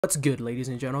What's good, ladies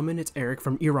and gentlemen? It's Eric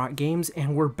from Erot Games,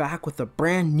 and we're back with a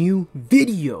brand new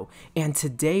video. And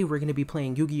today we're going to be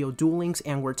playing Yu-Gi-Oh! Duel Links,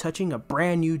 and we're touching a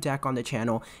brand new deck on the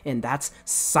channel, and that's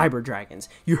Cyber Dragons.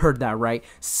 You heard that right,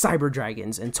 Cyber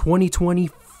Dragons in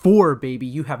 2024, baby.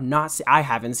 You have not seen, I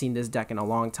haven't seen this deck in a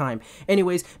long time.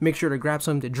 Anyways, make sure to grab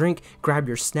something to drink, grab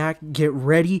your snack, get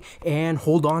ready, and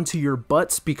hold on to your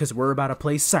butts because we're about to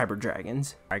play Cyber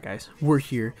Dragons. Alright guys, we're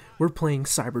here. We're playing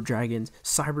Cyber Dragons.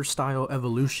 Cyber Style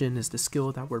Evolution is the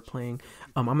skill that we're playing.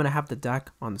 I'm gonna have the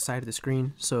deck on the side of the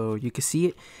screen so you can see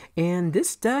it. And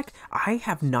this deck, I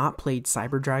have not played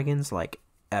Cyber Dragons like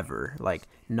ever, like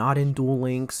not in Duel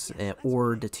Links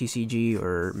or the TCG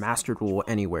or Master Duel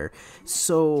anywhere.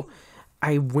 So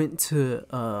I went to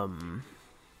oh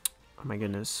my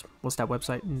goodness, what's that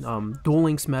website?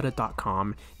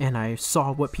 duellinksmeta.com, and I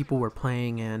saw what people were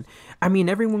playing, and I mean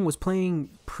everyone was playing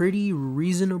pretty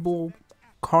reasonable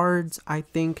cards. I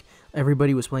think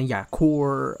everybody was playing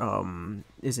Core,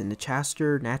 is it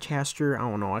Natchaster? I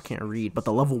don't know, I can't read, but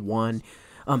the level 1.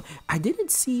 I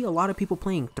didn't see a lot of people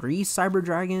playing 3 Cyber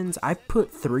Dragons. I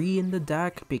put 3 in the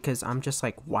deck because I'm just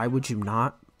like, why would you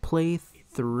not play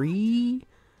 3?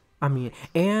 I mean,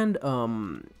 and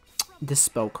this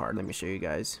spell card, let me show you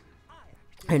guys.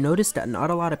 I noticed that not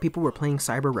a lot of people were playing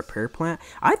Cyber Repair Plant.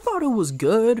 I thought it was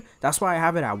good. That's why I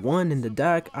have it at 1 in the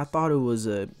deck. I thought it was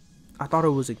a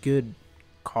good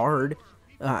card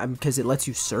because it lets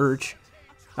you search.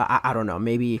 I don't know,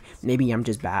 maybe I'm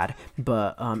just bad,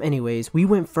 but anyways, we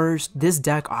went first. This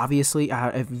deck, obviously,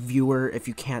 if viewer, if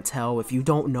you can't tell, if you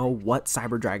don't know what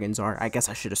Cyber Dragons are, I guess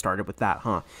I should have started with that,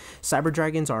 huh? Cyber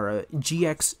Dragons are a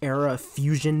GX era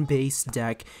fusion based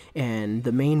deck, and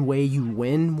the main way you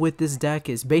win with this deck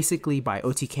is basically by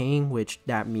OTKing, which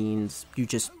that means you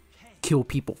just kill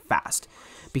people fast.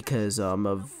 Because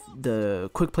of the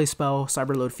quick play spell,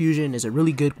 Cyberload Fusion is a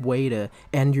really good way to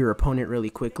end your opponent really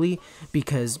quickly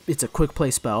because it's a quick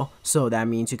play spell, so that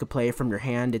means you could play it from your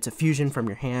hand. It's a fusion from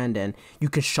your hand, and you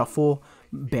can shuffle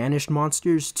banished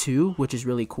monsters too, which is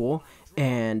really cool.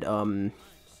 And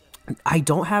I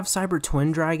don't have Cyber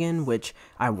Twin Dragon, which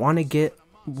I want to get,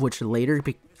 which later.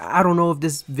 I don't know if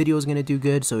this video is going to do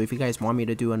good, so if you guys want me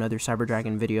to do another Cyber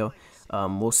Dragon video,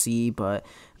 we'll see, but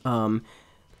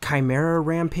Chimera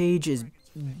Rampage is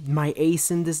my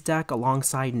ace in this deck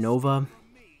alongside Nova.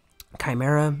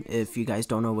 Chimera, if you guys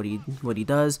don't know what he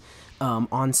does,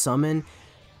 on summon,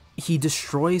 he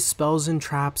destroys spells and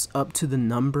traps up to the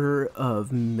number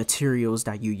of materials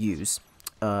that you use.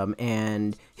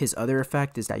 And his other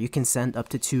effect is that you can send up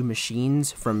to 2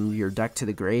 machines from your deck to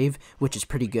the grave, which is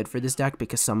pretty good for this deck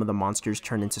because some of the monsters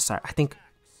turn into I think,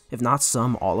 if not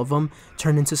some, all of them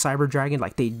turn into Cyber Dragon.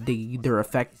 Like their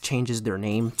effect changes their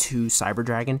name to Cyber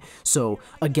Dragon. So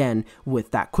again,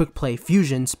 with that quick play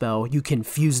fusion spell, you can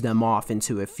fuse them off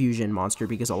into a fusion monster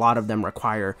because a lot of them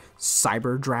require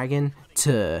Cyber Dragon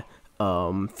to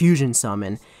fusion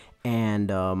summon, and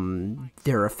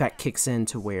their effect kicks in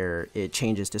to where it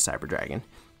changes to Cyber Dragon.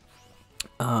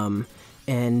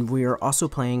 And we're also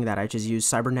playing that I just used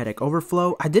Cybernetic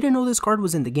Overflow. I didn't know this card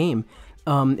was in the game.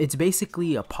 It's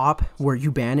basically a pop where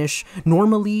you banish.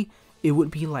 Normally, it would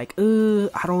be like,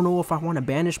 I don't know if I want to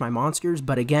banish my monsters,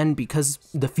 but again, because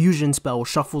the fusion spell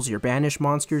shuffles your banished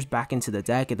monsters back into the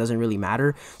deck, it doesn't really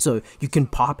matter. So you can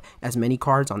pop as many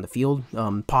cards on the field.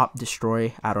 Pop,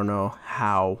 destroy. I don't know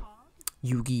how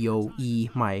Yu-Gi-Oh!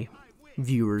 My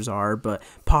viewers are, but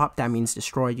pop, that means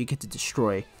destroy. You get to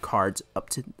destroy cards up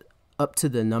to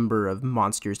the number of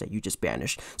monsters that you just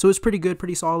banished. So it's pretty good,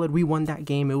 pretty solid. We won that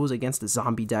game. It was against the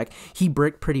zombie deck. He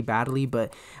bricked pretty badly,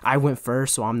 but I went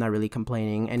first, so I'm not really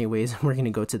complaining. Anyways, we're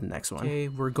gonna go to the next one. Okay,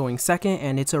 we're going second,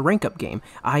 and it's a rank up game.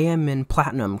 I am in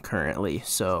Platinum currently,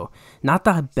 so not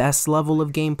the best level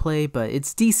of gameplay, but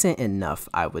it's decent enough,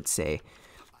 I would say.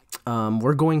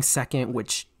 We're going second,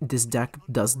 which this deck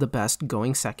does the best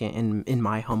going second in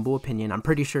my humble opinion. I'm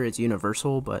pretty sure it's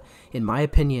universal, but in my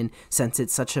opinion, since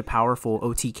it's such a powerful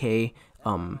OTK,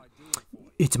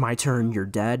 it's my turn, you're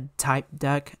dead type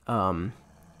deck,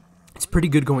 it's pretty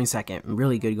good going second,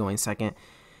 really good going second.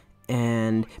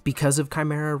 And because of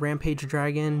Chimera Rampage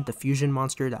Dragon, the fusion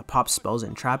monster that pops spells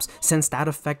and traps, since that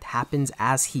effect happens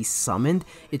as he's summoned,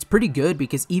 it's pretty good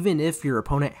because even if your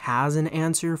opponent has an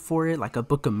answer for it, like a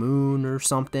Book of Moon or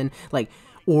something, like,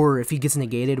 or if he gets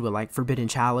negated with like Forbidden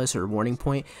Chalice or Warning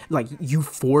Point, like you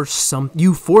force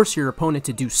your opponent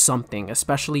to do something,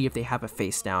 especially if they have a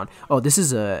face down. Oh, this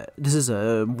is a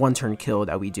 1-turn kill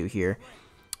that we do here.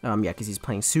 Yeah, because he's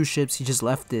playing Sue Ships. He just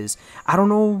left his... I don't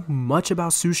know much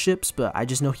about Sue Ships, but I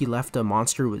just know he left a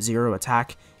monster with 0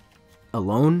 attack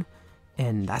alone.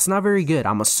 and that's not very good.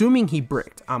 I'm assuming he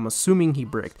bricked.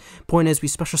 Point is, we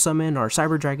special summon our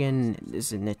Cyber Dragon.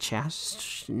 Is it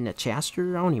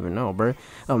Netchaster? I don't even know, bro.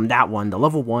 That one, the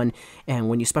level 1, and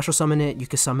when you special summon it, you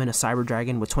can summon a Cyber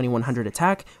Dragon with 2100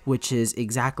 attack, which is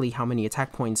exactly how many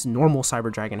attack points normal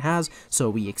Cyber Dragon has. So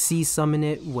we exceed summon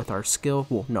it with our skill.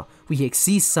 Well, no, we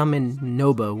exceed summon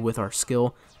Nova with our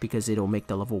skill because it'll make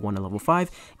the level 1 a level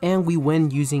 5, and we win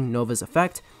using Nova's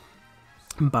effect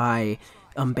by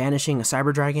banishing a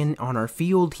Cyber Dragon on our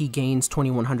field. He gains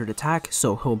 2100 attack,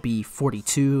 so he'll be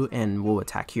 42 and will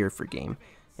attack here for game.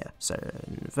 Yeah, so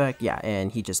in fact, yeah,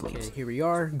 and he just leaves. Okay, here we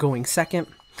are going second,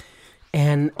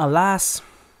 and alas,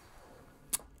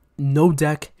 no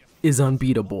deck is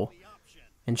unbeatable,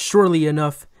 and surely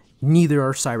enough, neither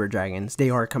are Cyber Dragons. They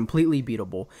are completely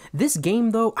beatable. This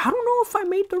game, though, I don't know if I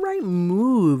made the right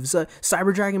moves.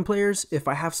 Cyber Dragon players, if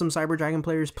I have some Cyber Dragon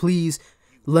players, please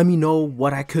let me know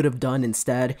what I could have done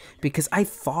instead, because I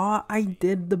thought I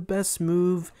did the best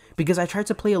move, because I tried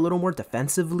to play a little more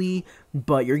defensively,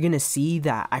 but you're gonna see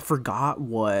that I forgot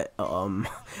what,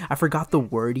 I forgot the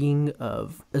wording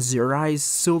of Azurai's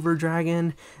Silver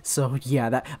Dragon. So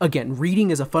yeah, that, again, reading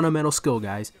is a fundamental skill,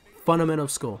 guys. Fundamental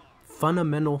skill.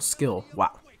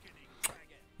 Wow.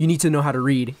 You need to know how to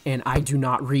read, and I do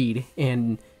not read,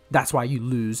 and that's why you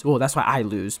lose. Well, that's why I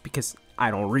lose, because I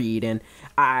don't read, and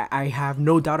I have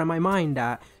no doubt in my mind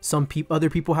that other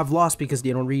people have lost because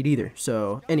they don't read either.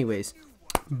 So anyways,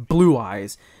 Blue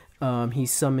Eyes, he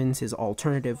summons his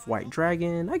alternative white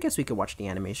dragon. I guess we could watch the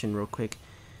animation real quick.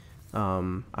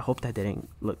 I hope that didn't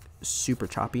look super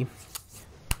choppy.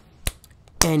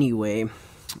 Anyway,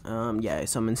 yeah, he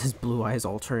summons his Blue Eyes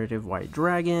alternative white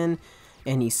dragon,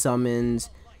 and he summons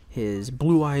his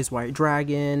Blue Eyes white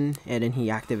dragon, and then he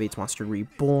activates Monster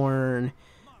Reborn.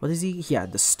 What is he? Yeah,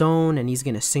 the stone, and he's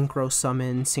gonna synchro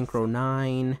summon Synchro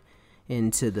 9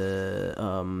 into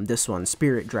the this one,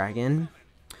 Spirit Dragon.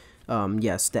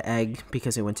 Yes, the egg,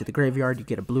 because it went to the graveyard. You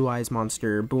get a Blue Eyes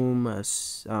monster. Boom.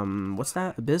 What's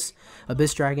that?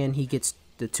 Abyss Dragon. He gets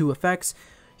the 2 effects.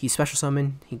 He special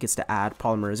summon. He gets to add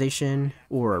Polymerization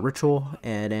or a Ritual,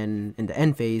 and then in the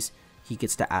end phase, he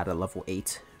gets to add a level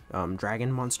 8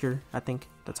 dragon monster. I think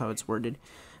that's how it's worded.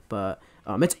 But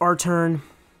it's our turn.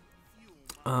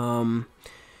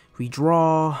 We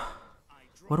draw.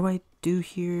 What do I do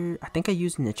here? I think I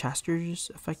used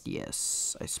Netchaster's effect.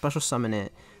 Yes, I special summon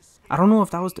it. I don't know if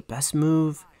that was the best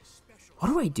move. What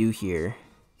do I do here?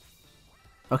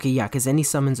 Okay, yeah, because then he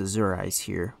summons Azurai's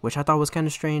here, which I thought was kind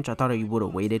of strange. I thought he would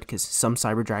have waited because some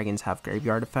Cyber Dragons have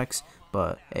graveyard effects,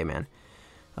 but hey, man,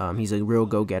 he's a real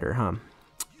go-getter, huh?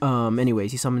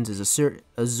 Anyways, he summons his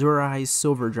Azurai's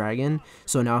Silver Dragon,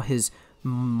 so now his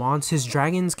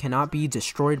dragons cannot be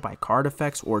destroyed by card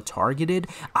effects or targeted.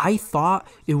 I thought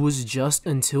it was just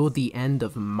until the end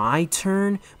of my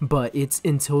turn, but it's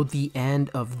until the end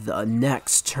of the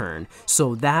next turn.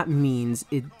 So that means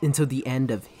it until the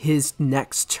end of his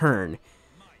next turn.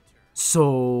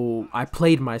 So I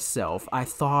played myself. I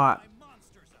thought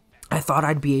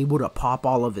I'd be able to pop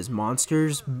all of his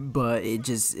monsters, but it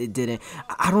didn't.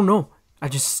 I don't know. I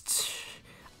don't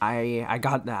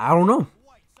know.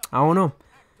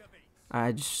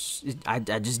 I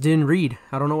just didn't read.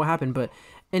 I don't know what happened, but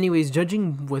anyways,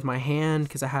 judging with my hand,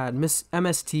 because I had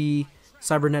MST,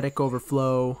 Cybernetic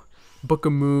Overflow, Book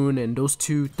of Moon, and those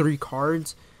 3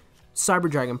 cards,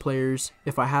 Cyber Dragon players,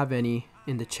 if I have any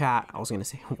in the chat, I was gonna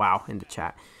say wow, in the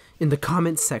chat, in the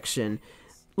comments section,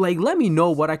 like, let me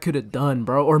know what I could have done,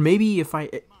 bro. Or maybe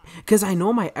because I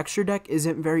know my extra deck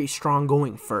isn't very strong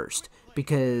going first,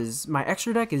 because my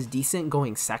extra deck is decent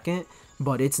going second,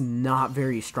 but it's not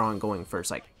very strong going first.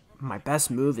 Like, my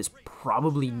best move is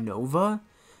probably Nova,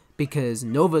 because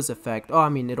Nova's effect, oh, I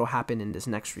mean, it'll happen in this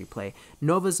next replay.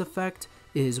 Nova's effect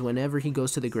is whenever he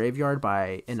goes to the graveyard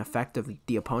by an effect of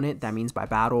the opponent, that means by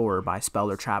battle or by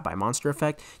spell or trap by monster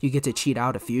effect, you get to cheat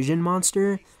out a fusion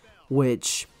monster,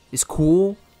 which is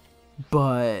cool,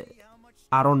 but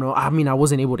I don't know. I mean, I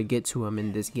wasn't able to get to him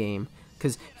in this game,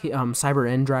 because Cyber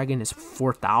End Dragon is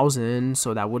 4,000,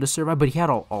 so that would have survived. But he had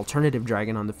an alternative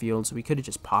dragon on the field, so we could have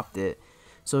just popped it.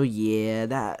 So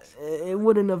yeah, it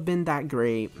wouldn't have been that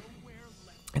great,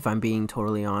 if I'm being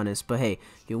totally honest. But hey,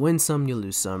 you win some, you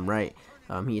lose some, right?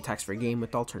 He attacks for game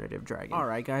with alternative dragon.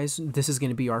 Alright guys, this is going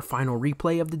to be our final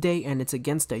replay of the day, and it's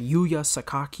against a Yuya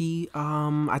Sakaki.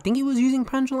 I think he was using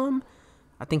Pendulum.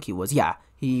 I think he was, yeah.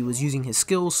 He was using his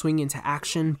skill, swing into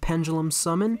action, Pendulum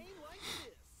Summon.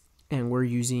 And we're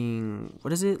using,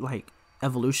 what is it, like,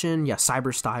 Evolution? Yeah,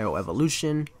 Cyber Style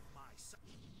Evolution.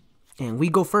 And we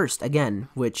go first, again,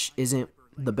 which isn't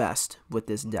the best with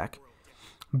this deck.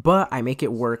 But I make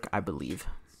it work, I believe.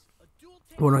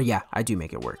 Well, no, yeah, I do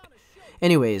make it work.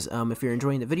 Anyways, if you're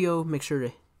enjoying the video, make sure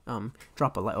to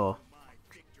drop a like. Oh,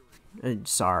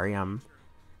 sorry,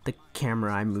 the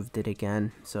camera, I moved it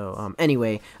again. So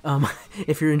anyway,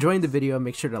 if you're enjoying the video,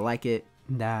 make sure to like it.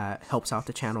 That helps out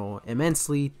the channel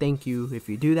immensely. Thank you if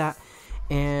you do that.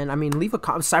 And I mean, leave a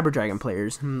comment, Cyber Dragon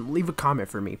players, leave a comment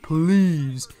for me,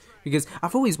 please, because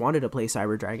I've always wanted to play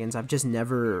Cyber Dragons. I've just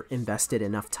never invested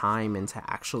enough time into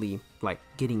actually like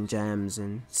getting gems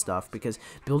and stuff, because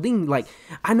building, like,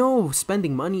 I know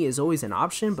spending money is always an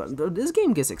option, but this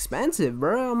game gets expensive,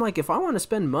 bro. I'm like, if I want to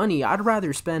spend money, I'd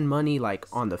rather spend money like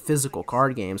on the physical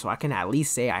card game, so I can at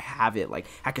least say I have it, like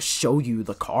I could show you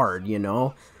the card, you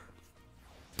know.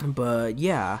 But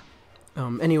yeah,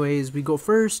 anyways, we go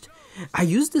first. I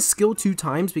used the skill 2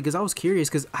 times because I was curious,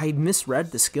 because I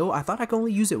misread the skill. I thought I could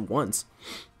only use it once,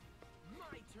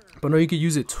 but no, you could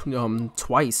use it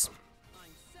twice.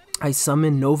 I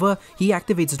summon Nova. He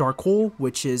activates Dark Hole,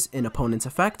 which is an opponent's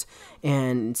effect,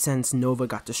 and since Nova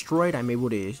got destroyed, I'm able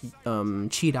to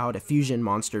cheat out a fusion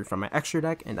monster from my extra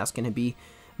deck, and that's going to be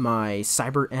my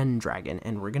Cyber End Dragon,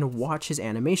 and we're gonna watch his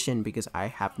animation because I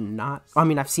have not, I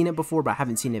mean, I've seen it before, but I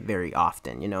haven't seen it very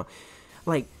often, you know.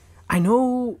 Like, I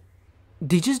know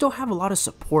they just don't have a lot of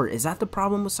support. Is that the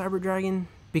problem with Cyber Dragon?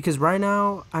 Because right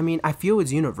now, I mean, I feel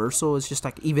it's universal. It's just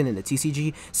like, even in the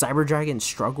TCG, Cyber Dragon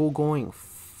struggle going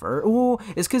first. Oh,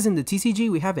 it's because in the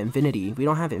TCG we have Infinity. We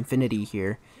don't have Infinity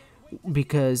here,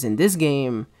 because in this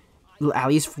game, at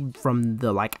least from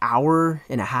the like hour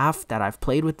and a half that I've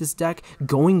played with this deck,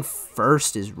 going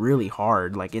first is really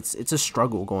hard. Like, it's a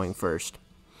struggle going first.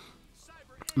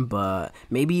 But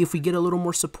maybe if we get a little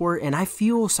more support, and I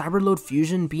feel Cyberload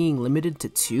Fusion being limited to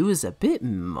 2 is a bit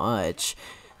much.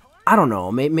 I don't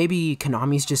know, maybe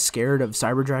Konami's just scared of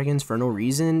Cyber Dragons for no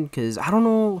reason, because I don't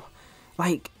know,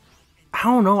 like, I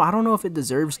don't know if it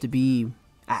deserves to be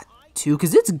at 2,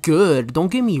 because it's good,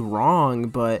 don't get me wrong,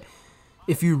 but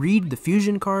if you read the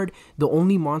fusion card, the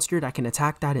only monster that can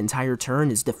attack that entire turn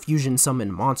is the fusion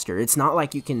summon monster. It's not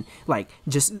like you can like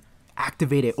just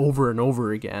activate it over and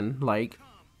over again. Like,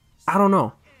 I don't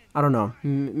know.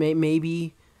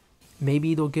 Maybe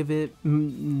they'll give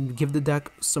the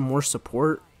deck some more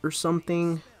support or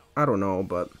something. I don't know,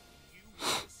 but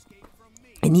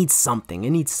it needs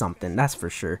something. That's for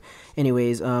sure.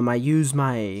 Anyways, I use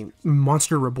my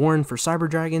Monster Reborn for Cyber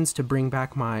Dragons to bring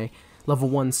back my level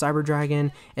 1 Cyber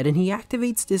Dragon, and then he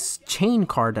activates this chain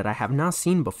card that I have not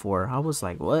seen before. I was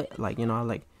like, what? Like, you know, I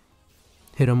like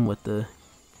hit him with the,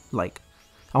 like,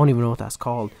 I don't even know what that's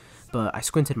called, but I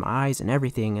squinted my eyes and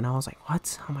everything, and I was like,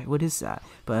 what? I'm like, what is that?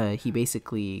 But he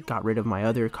basically got rid of my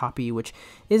other copy, which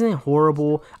isn't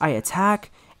horrible. I attack,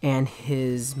 and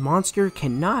his monster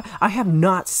cannot. I have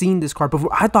not seen this card before.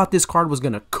 I thought this card was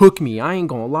gonna cook me, I ain't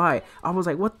gonna lie. I was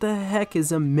like, what the heck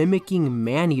is a mimicking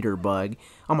man-eater bug?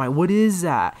 I'm like, what is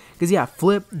that? Because yeah,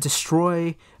 flip,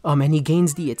 destroy, and he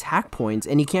gains the attack points,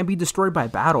 and he can't be destroyed by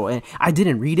battle. And I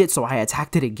didn't read it, so I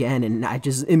attacked it again, and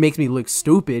it makes me look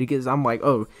stupid, because I'm like,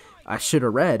 oh, I should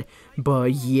have read.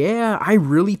 But yeah, I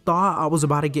really thought I was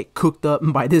about to get cooked up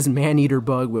by this man-eater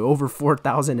bug with over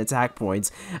 4,000 attack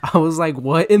points. I was like,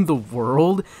 what in the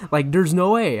world? Like, there's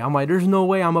no way. I'm like, there's no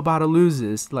way I'm about to lose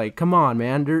this. Like, come on,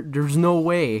 man. There's no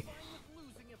way.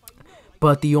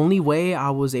 But the only way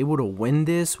I was able to win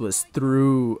this was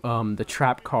through the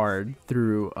trap card,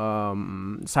 through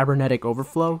Cybernetic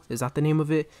Overflow. Is that the name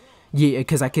of it? Yeah,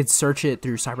 because I could search it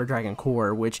through Cyber Dragon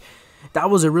Core, which that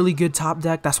was a really good top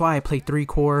deck. That's why I play 3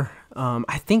 core.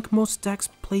 I think most decks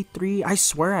play 3. I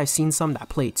swear I've seen some that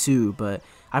play 2, but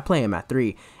I play them at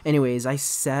 3. Anyways, I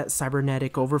set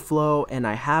Cybernetic Overflow, and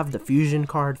I have the fusion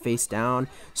card face down,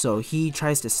 so he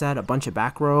tries to set a bunch of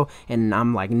back row, and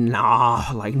I'm like,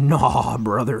 nah,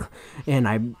 brother. And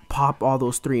I pop all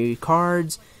those 3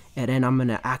 cards, and then I'm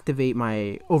gonna activate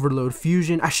my Overload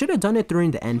Fusion. I should have done it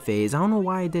during the end phase. I don't know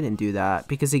why I didn't do that,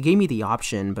 because it gave me the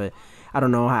option, but I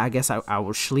don't know. I guess I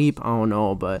will sleep. I don't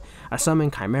know, but I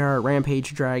summon Chimera,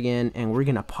 Rampage Dragon, and we're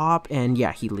gonna pop, and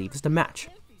yeah, he leaves the match.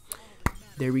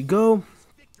 There we go.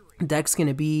 Deck's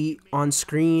gonna be on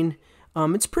screen.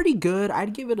 It's pretty good.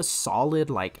 I'd give it a solid,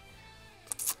 like,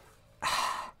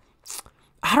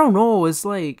 I don't know. It's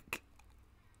like,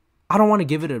 I don't want to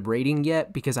give it a rating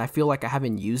yet because I feel like I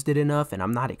haven't used it enough and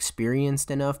I'm not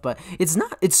experienced enough, but it's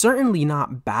certainly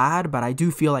not bad, but I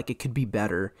do feel like it could be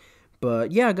better.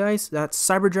 But yeah, guys, that's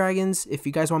Cyber Dragons. If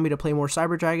you guys want me to play more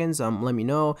Cyber Dragons, let me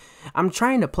know. I'm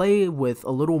trying to play with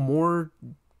a little more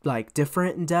like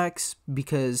different decks,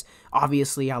 because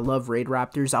obviously I love Raid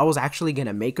Raptors. I was actually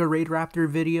gonna make a Raid Raptor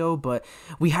video, but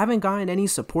we haven't gotten any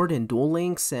support in Duel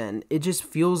Links, and it just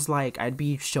feels like I'd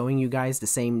be showing you guys the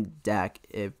same deck,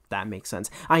 if that makes sense.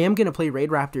 I am gonna play Raid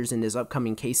Raptors in this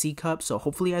upcoming KC Cup, so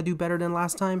hopefully I do better than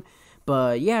last time.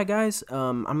 But yeah, guys,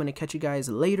 I'm gonna catch you guys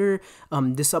later.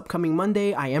 This upcoming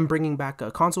Monday, I am bringing back a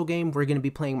console game. We're gonna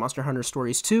be playing Monster Hunter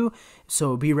Stories 2,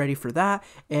 so be ready for that.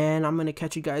 And I'm gonna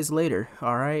catch you guys later.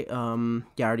 All right. Yeah,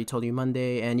 I already told you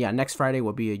Monday, and yeah, next Friday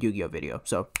will be a Yu-Gi-Oh video.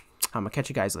 So I'm gonna catch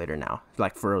you guys later now,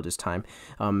 like for real this time.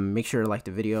 Make sure to like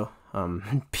the video.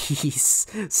 Peace.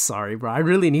 Sorry, bro. I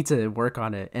really need to work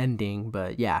on an ending,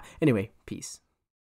 but yeah. Anyway, peace.